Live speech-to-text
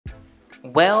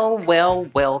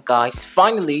Well, guys.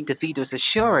 Finally, Davido's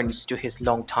assurance to his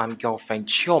longtime girlfriend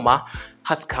Chioma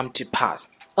has come to pass.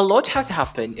 A lot has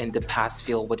happened in the past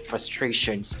filled with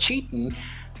frustrations, cheating.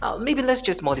 Maybe let's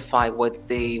just modify what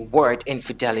the word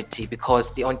infidelity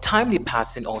because the untimely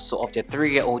passing also of their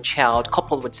 3-year-old child,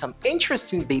 coupled with some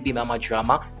interesting baby mama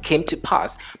drama, came to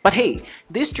pass. But hey,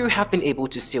 these two have been able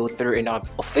to sail through and are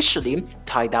officially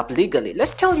tied up legally.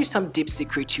 Let's tell you some deep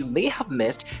secrets you may have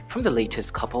missed from the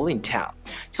latest couple in town.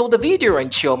 So Davido and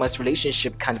Chioma's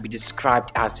relationship can be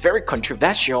described as very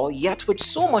controversial, yet with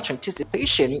so much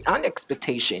anticipation and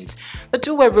expectations. The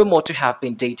two were rumored to have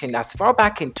been dating as far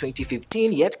back in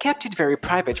 2015, yet kept it very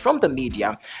private from the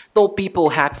media. Though people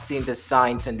had seen the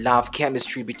signs and love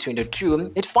chemistry between the two,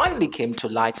 it finally came to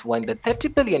light when the 30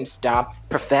 billion star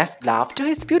professed love to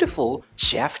his beautiful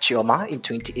chef Chioma in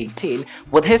 2018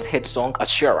 with his hit song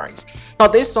Assurance. Now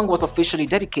this song was officially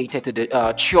dedicated to the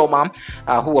Chioma,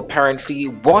 who apparently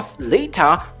was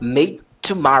later made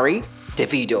to marry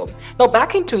Davido. Now,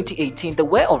 back in 2018, there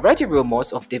were already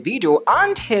rumors of Davido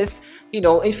and his,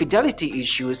 infidelity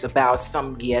issues about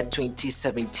some year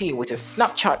 2017 with a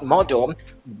Snapchat model.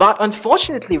 But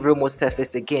unfortunately, rumors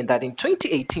surfaced again that in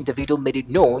 2018, Davido made it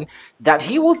known that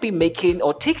he would be making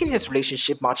or taking his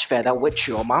relationship much further with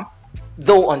Chioma.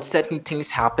 Though uncertain things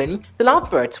happened, the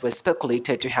lovebirds were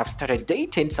speculated to have started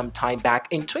dating some time back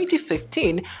in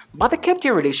 2015, but they kept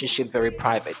their relationship very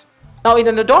private. Now, in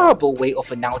an adorable way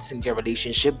of announcing their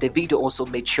relationship, Davido also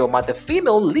made Chioma the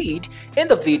female lead in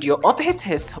the video of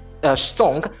his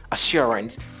song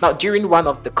Assurance. Now, during one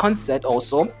of the concert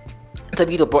also,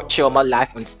 Davido brought Chioma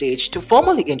live on stage to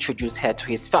formally introduce her to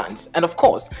his fans. And of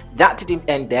course, that didn't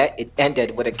end there, it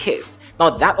ended with a kiss.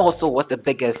 Now that also was the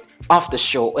biggest of the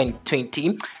show in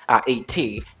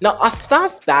 2018. Now as far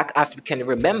back as we can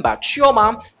remember,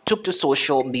 Chioma took to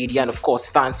social media and of course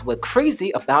fans were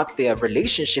crazy about their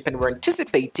relationship and were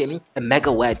anticipating a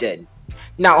mega wedding.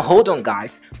 Now hold on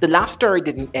guys, the love story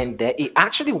didn't end there, it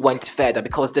actually went further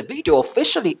because the video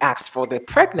officially asked for the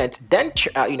pregnant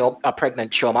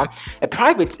Chioma a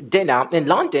private dinner in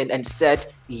London and said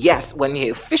yes when he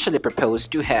officially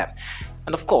proposed to her.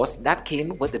 And of course, that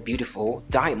came with a beautiful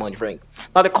diamond ring.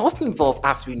 Now, the cost involved,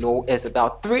 as we know, is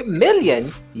about 3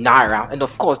 million naira. And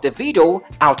of course, Davido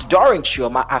outdooring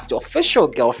Chioma as the official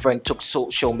girlfriend took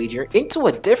social media into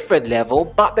a different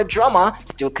level, but the drama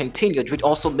still continued, which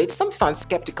also made some fans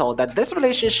skeptical that this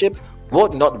relationship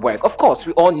would not work. Of course,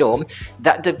 we all know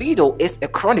that Davido is a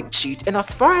chronic cheat, and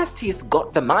as far as he's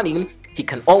got the money, he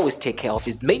can always take care of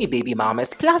his many baby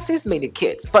mamas plus his many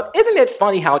kids. But isn't it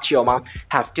funny how Chioma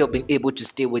has still been able to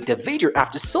stay with Davido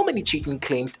after so many cheating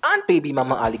claims and baby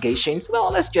mama allegations? Well,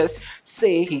 let's just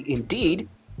say he indeed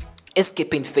is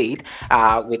keeping faith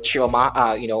with Chioma,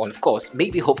 and of course,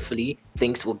 maybe hopefully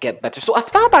things will get better. So as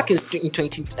far back in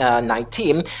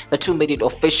 2019, the two made it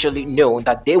officially known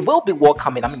that they will be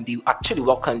welcoming, they actually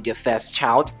welcomed their first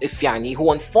child, Ifeanyi,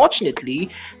 who unfortunately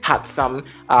had some,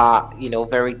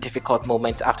 very difficult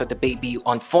moments after the baby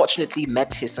unfortunately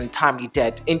met his untimely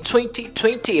death in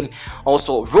 2020.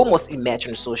 Also, rumors emerged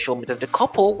on social media that the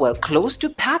couple were close to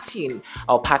parting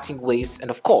ways, and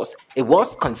of course, it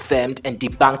was confirmed and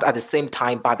debunked at the same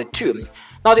time by the two.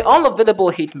 Now, the unavailable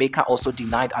hitmaker also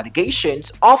denied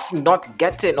allegations of not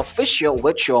getting official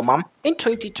with Chioma in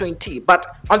 2020. But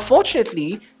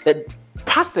unfortunately, the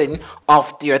passing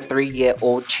of their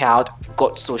 3-year-old child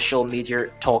got social media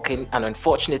talking, and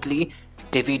unfortunately,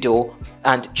 Davido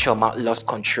and Chioma lost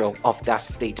control of that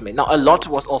statement. Now, a lot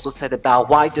was also said about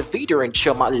why Davido and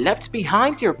Chioma left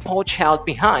behind their poor child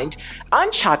behind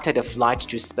and chartered a flight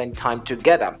to spend time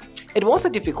together. It was a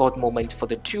difficult moment for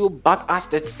the two, but as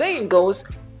the saying goes,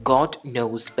 God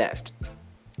knows best.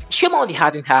 Chioma, on the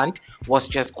other hand, was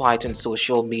just quiet on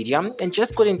social media and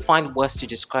just couldn't find words to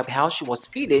describe how she was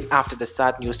feeling after the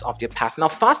sad news of their past. Now,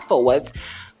 fast forwards,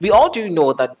 we all do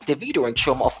know that Davido and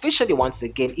Chioma officially once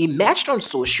again emerged on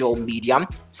social media,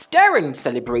 stirring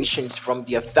celebrations from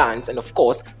their fans, and of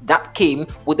course, that came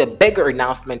with a bigger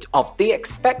announcement of they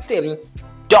expecting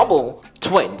double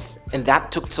twins, and that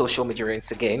took social media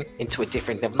once again into a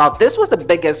different level. Now, this was the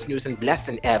biggest news and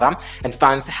blessing ever, and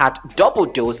fans had double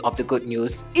dose of the good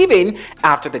news. Even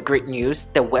after the great news,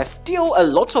 there were still a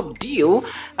lot of deal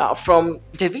from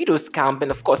Davido's camp,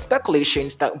 and of course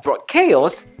speculations that brought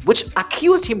chaos, which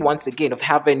accused him once again of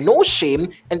having no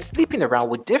shame and sleeping around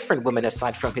with different women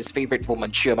aside from his favorite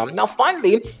woman Chioma. Now,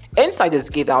 finally, insiders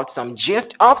gave out some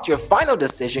gist of their final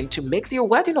decision to make their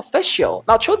wedding official.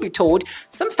 Now, truth be told,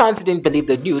 some fans didn't believe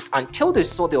the news until they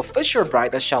saw the official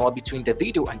bridal shower between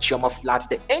Davido and Chioma flood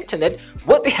the internet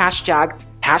with the hashtag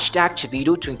Hashtag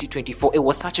Chivido 2024. It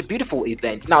was such a beautiful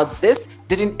event. Now, this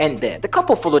didn't end there. The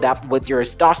couple followed up with their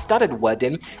star-studded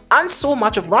wedding and so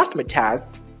much of razzmatazz.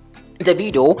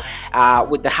 Davido,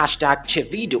 with the hashtag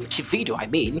Chivido, I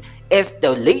mean, is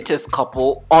the latest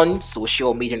couple on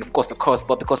social media, and of course,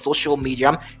 but because social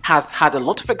media has had a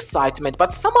lot of excitement,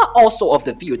 but some are also of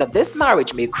the view that this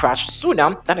marriage may crash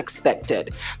sooner than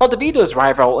expected. Now, Davido's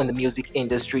rival in the music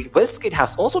industry, Wizkid,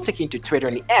 has also taken to Twitter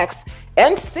and X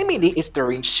and seemingly is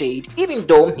throwing shade, even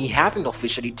though he hasn't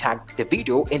officially tagged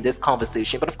Davido in this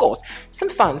conversation. But of course, some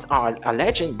fans are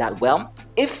alleging that, well,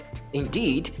 if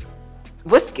indeed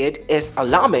Wizkid is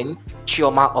alarming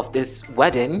Chioma of this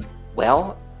wedding,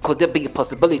 well, could there be a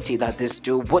possibility that these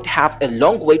two would have a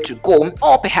long way to go,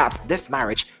 or perhaps this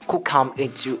marriage could come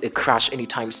into a crash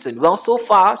anytime soon? Well, so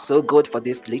far, so good for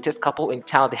this latest couple in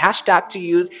town. The hashtag to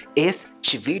use is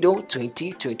Chivido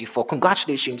 2024.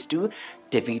 Congratulations to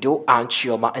Davido and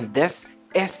Chioma, and this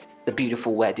is the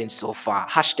beautiful wedding so far.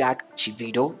 Hashtag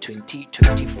Chivido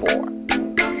 2024.